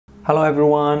Hello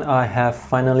everyone, I have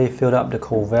finally filled up the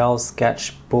Koval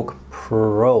Sketchbook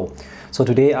Pro. So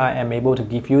today I am able to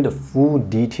give you the full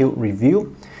detailed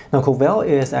review. Now Koval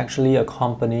is actually a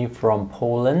company from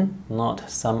Poland, not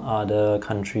some other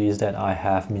countries that I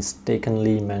have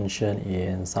mistakenly mentioned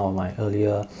in some of my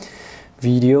earlier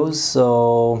videos.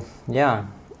 So yeah,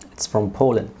 it's from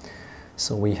Poland.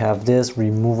 So we have this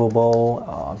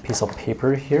removable piece of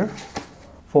paper here.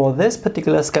 For this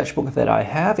particular sketchbook that I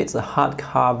have, it's a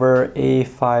hardcover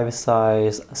A5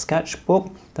 size sketchbook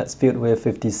that's filled with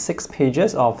 56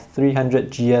 pages of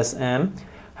 300 GSM,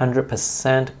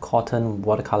 100% cotton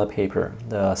watercolor paper.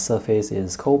 The surface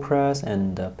is cold press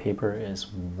and the paper is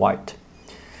white.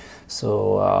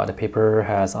 So the paper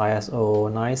has ISO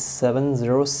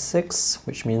 9706,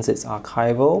 which means it's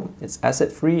archival, it's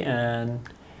acid-free, and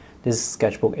this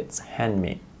sketchbook is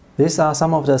handmade. These are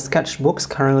some of the sketchbooks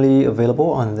currently available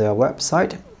on their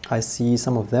website. I see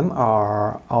some of them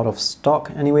are out of stock.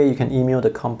 Anyway, you can email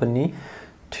the company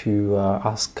to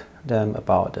ask them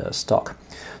about the stock.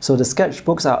 So the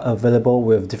sketchbooks are available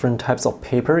with different types of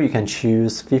paper. You can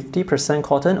choose 50%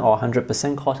 cotton or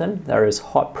 100% cotton. There is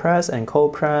hot press and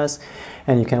cold press,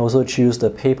 and you can also choose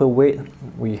the paper weight.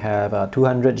 We have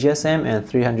 200 GSM and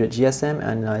 300 GSM,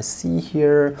 and I see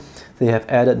here they have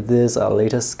added this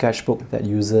latest sketchbook that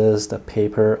uses the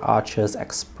paper Arches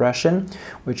Expression,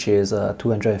 which is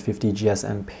 250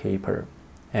 GSM paper.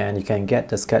 And you can get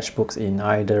the sketchbooks in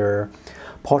either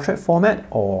portrait format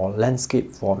or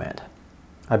landscape format.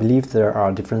 I believe there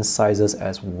are different sizes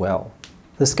as well.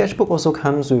 The sketchbook also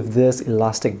comes with this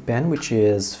elastic band, which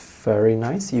is very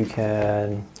nice. You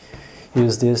can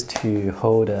use this to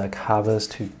hold the covers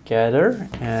together,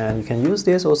 and you can use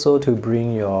this also to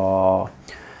bring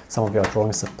some of your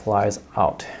drawing supplies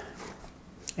out.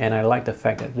 And I like the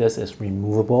fact that this is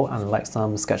removable, unlike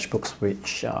some sketchbooks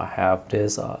which have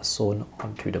this sewn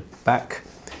onto the back.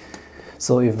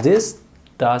 So if this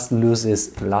does lose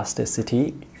its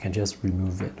elasticity, you can just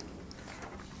remove it.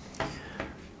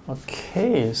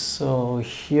 Okay, so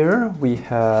here we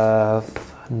have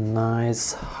a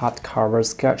nice hardcover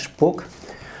sketchbook.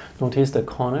 Notice the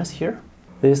corners here.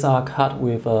 These are cut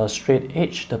with a straight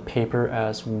edge, the paper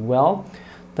as well.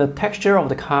 The texture of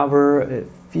the cover, it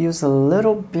feels a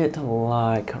little bit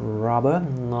like rubber,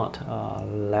 not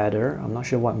leather. I'm not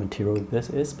sure what material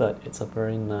this is, but it's a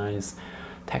very nice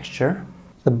texture.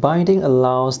 The binding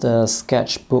allows the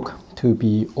sketchbook to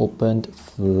be opened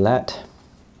flat.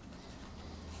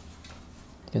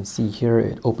 You can see here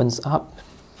it opens up.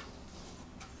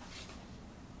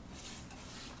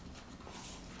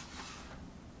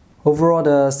 Overall,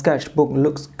 the sketchbook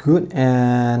looks good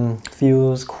and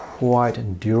feels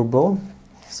quite durable.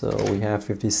 So we have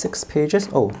 56 pages.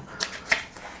 Oh,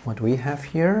 what do we have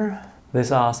here?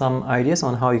 These are some ideas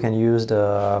on how you can use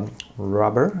the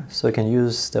rubber. So you can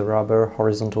use the rubber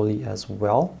horizontally as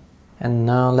well. And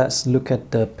now let's look at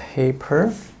the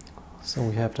paper. So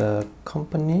we have the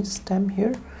company stamp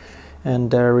here.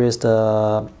 And there is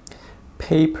the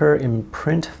paper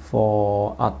imprint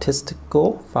for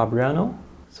Artistico Fabriano.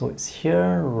 So it's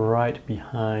here right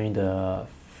behind the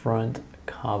front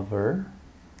cover.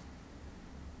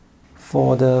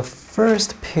 For the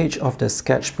first page of the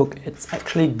sketchbook, it's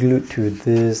actually glued to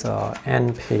this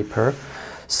end paper.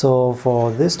 So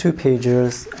for these two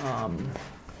pages,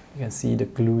 you can see the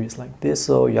glue is like this,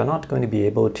 so you're not going to be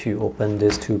able to open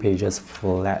these two pages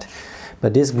flat.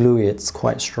 But this glue is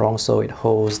quite strong, so it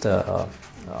holds the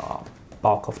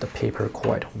bulk of the paper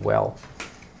quite well.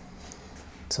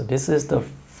 So this is the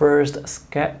first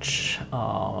sketch,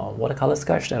 watercolor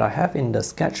sketch that I have in the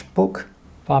sketchbook.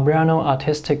 Fabriano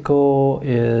Artistico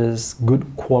is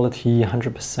good quality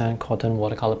 100% cotton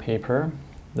watercolor paper.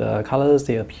 The colors,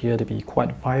 they appear to be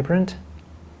quite vibrant.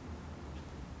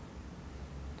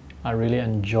 I really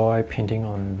enjoy painting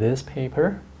on this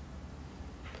paper.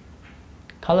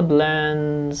 Color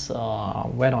blends,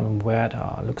 wet on wet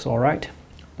looks alright,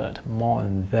 but more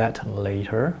on that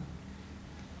later.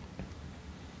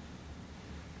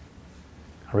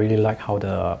 I really like how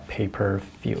the paper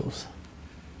feels.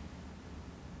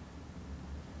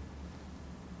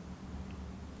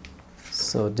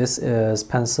 So this is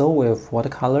pencil with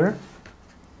watercolor,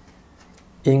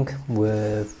 ink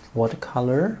with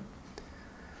watercolor.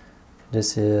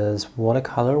 This is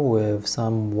watercolor with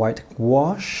some white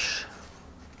gouache,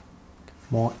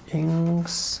 more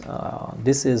inks.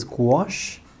 This is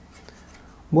gouache,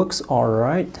 works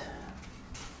alright.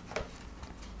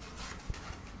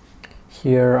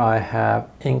 Here I have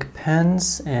ink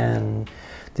pens, and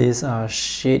this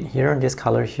shade here, this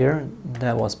color here,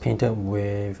 that was painted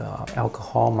with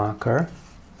alcohol marker,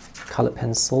 colored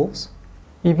pencils.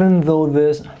 Even though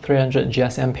this 300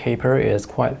 GSM paper is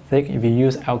quite thick, if you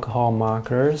use alcohol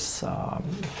markers,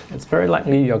 it's very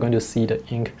likely you're going to see the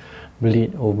ink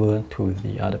bleed over to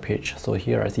the other page. So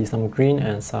here I see some green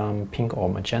and some pink or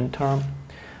magenta.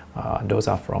 Those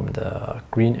are from the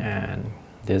green and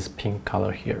this pink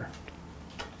color here.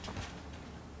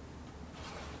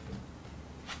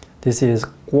 This is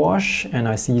gouache and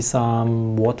I see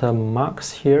some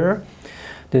watermarks here.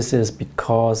 This is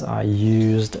because I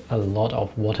used a lot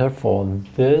of water for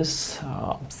this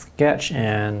sketch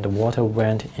and the water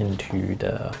went into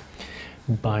the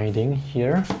binding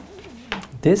here.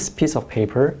 This piece of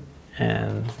paper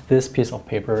and this piece of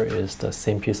paper is the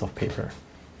same piece of paper.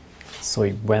 So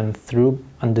it went through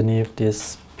underneath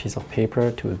this piece of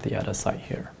paper to the other side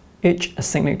here. Each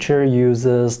signature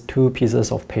uses 2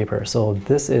 pieces of paper. So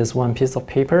this is one piece of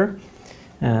paper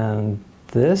and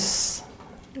this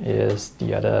is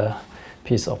the other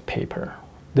piece of paper.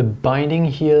 The binding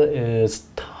here is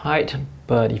tight,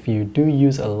 but if you do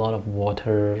use a lot of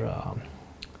water,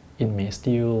 it may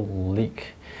still leak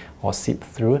or seep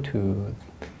through to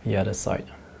the other side.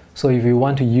 So if you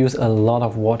want to use a lot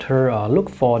of water, look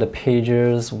for the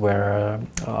pages where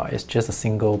it's just a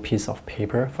single piece of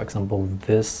paper. For example,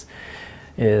 this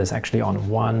is actually on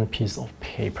one piece of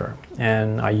paper.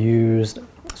 And I used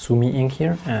Sumi ink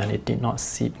here and it did not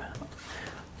seep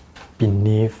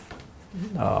beneath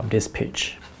this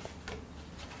page.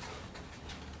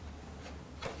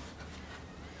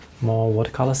 More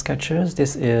watercolor sketches.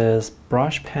 This is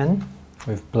brush pen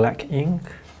with black ink.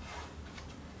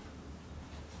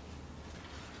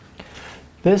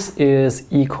 This is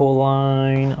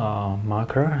Ecoline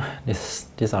marker. These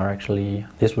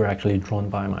were actually drawn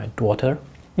by my daughter.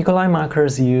 Ecoline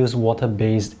markers use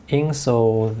water-based ink,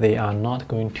 so they are not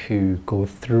going to go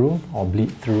through or bleed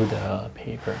through the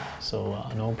paper. So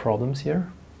no problems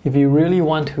here. If you really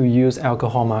want to use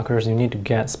alcohol markers, you need to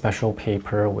get special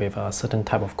paper with a certain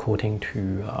type of coating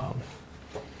to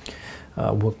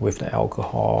work with the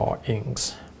alcohol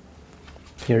inks.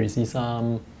 Here you see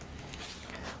some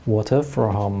water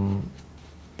from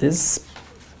this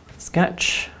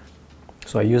sketch,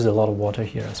 so I used a lot of water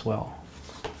here as well.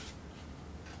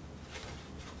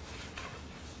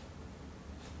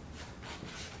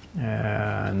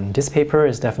 And this paper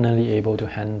is definitely able to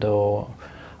handle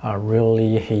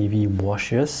really heavy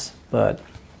washes, but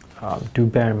do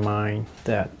bear in mind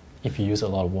that if you use a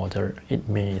lot of water, it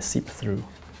may seep through.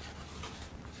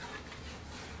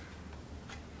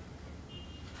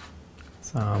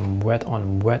 Some wet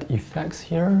on wet effects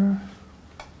here.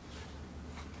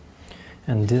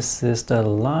 And this is the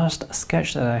last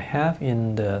sketch that I have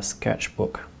in the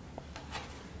sketchbook.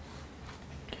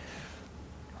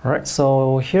 Alright,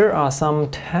 so here are some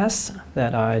tests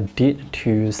that I did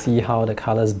to see how the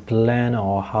colors blend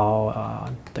or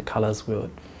how the colors will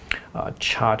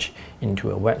charge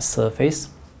into a wet surface.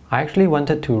 I actually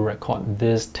wanted to record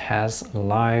this test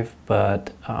live,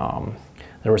 but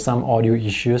there were some audio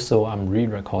issues, so I'm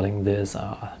re-recording this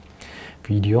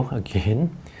video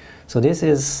again. So this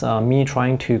is me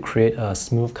trying to create a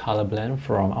smooth color blend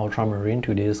from ultramarine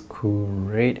to this cool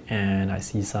red, and I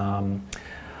see some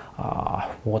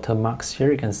watermarks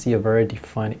here. You can see a very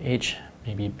defined edge,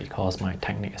 maybe because my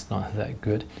technique is not that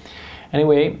good.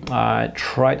 Anyway, I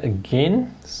tried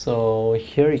again. So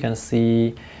here you can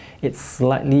see it's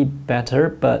slightly better,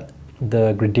 but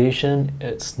the gradation,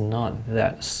 it's not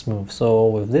that smooth. So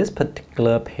with this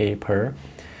particular paper,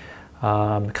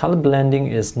 color blending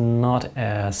is not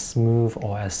as smooth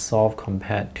or as soft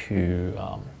compared to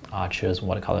Archer's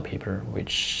watercolor paper,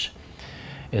 which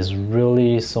is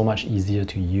really so much easier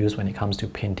to use when it comes to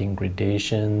painting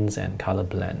gradations and color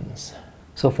blends.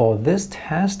 So for this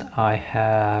test, I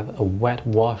have a wet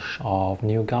wash of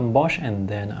new gumbosh, and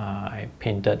then I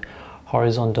painted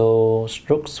horizontal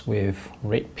strokes with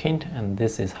red paint, and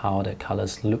this is how the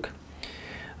colors look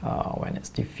when it's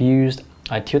diffused.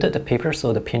 I tilted the paper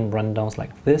so the paint runs down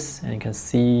like this, and you can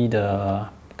see the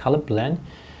color blend.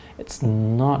 It's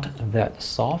not that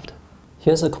soft.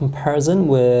 Here's a comparison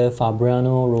with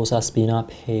Fabriano Rosa Spina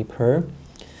paper.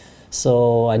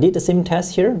 So I did the same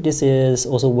test here. This is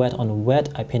also wet on wet.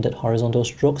 I painted horizontal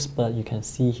strokes, but you can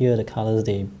see here the colors,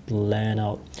 they blend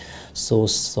out so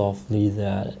softly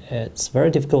that it's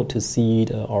very difficult to see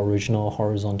the original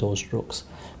horizontal strokes.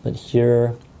 But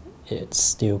here it's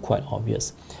still quite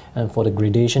obvious. And for the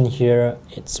gradation here,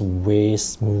 it's way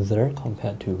smoother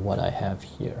compared to what I have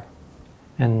here.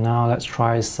 And now let's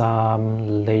try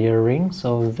some layering.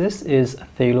 So this is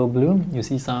phthalo blue. You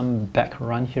see some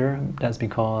background here. That's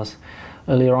because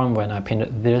earlier on when I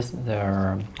painted this,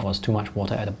 there was too much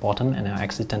water at the bottom and I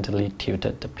accidentally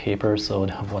tilted the paper so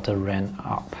the water ran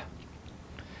up.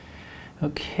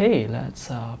 Okay,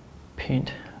 let's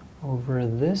paint over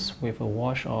this with a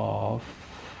wash of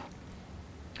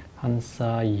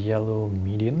Hansa Yellow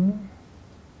Medium.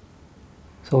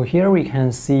 So here we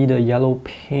can see the yellow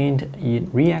paint,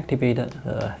 it reactivated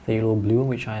the phthalo blue,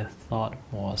 which I thought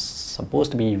was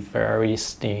supposed to be very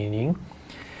staining.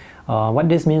 What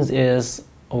this means is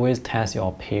always test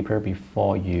your paper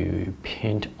before you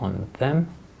paint on them.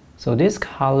 So this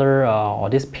color or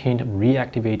this paint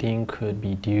reactivating could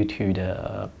be due to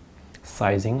the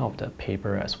sizing of the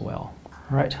paper as well.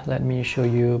 Alright, let me show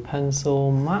you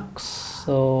pencil marks.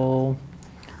 So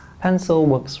pencil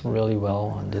works really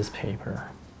well on this paper.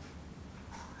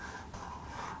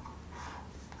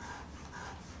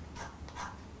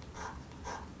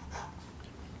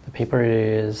 The paper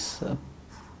is a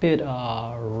bit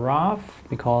rough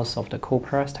because of the cold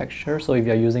press texture, so if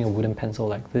you're using a wooden pencil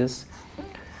like this,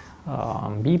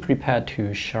 be prepared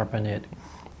to sharpen it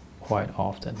quite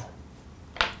often.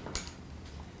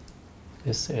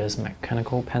 This is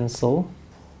mechanical pencil.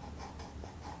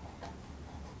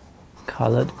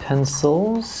 Colored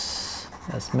pencils.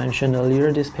 As mentioned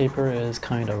earlier, this paper is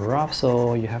kind of rough,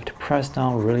 so you have to press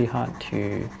down really hard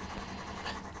to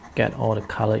get all the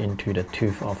color into the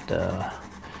tooth of the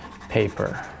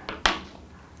paper.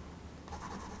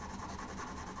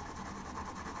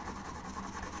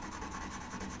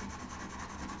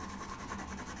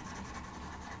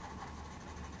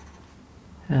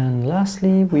 And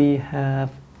lastly, we have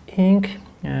ink,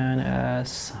 and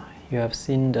as you have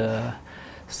seen the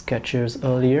sketches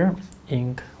earlier,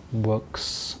 ink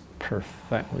works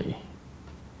perfectly.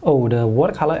 Oh, the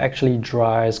watercolor actually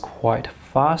dries quite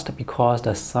fast because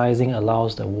the sizing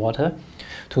allows the water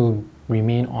to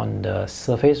remain on the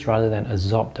surface rather than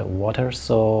absorb the water,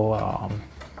 so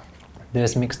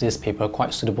this makes this paper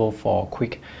quite suitable for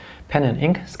quick pen and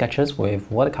ink sketches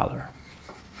with watercolor.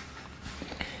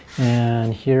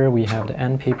 And here we have the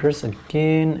end papers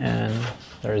again, and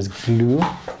there is glue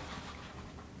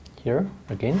here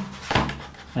again,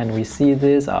 and we see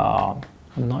this I'm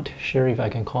not sure if I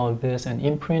can call this an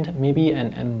imprint, maybe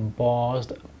an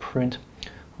embossed print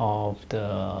of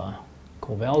the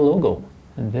Koval logo,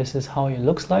 and this is how it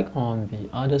looks like on the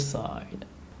other side.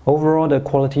 Overall, the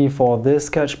quality for this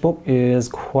sketchbook is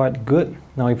quite good.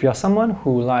 Now, if you're someone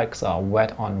who likes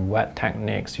wet on wet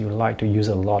techniques, you like to use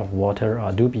a lot of water,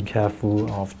 do be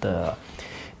careful of the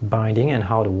binding and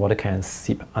how the water can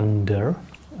seep under.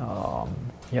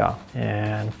 Yeah,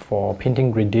 and for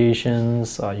painting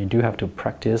gradations, you do have to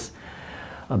practice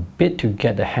a bit to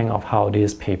get the hang of how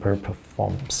this paper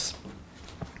performs.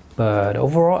 But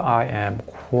overall, I am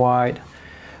quite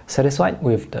satisfied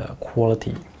with the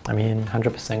quality. I mean,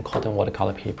 100% cotton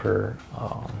watercolor paper,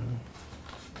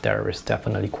 there is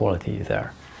definitely quality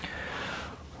there.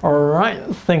 Alright,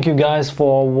 thank you guys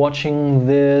for watching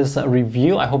this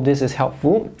review. I hope this is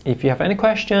helpful. If you have any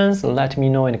questions, let me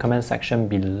know in the comment section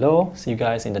below. See you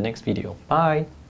guys in the next video. Bye!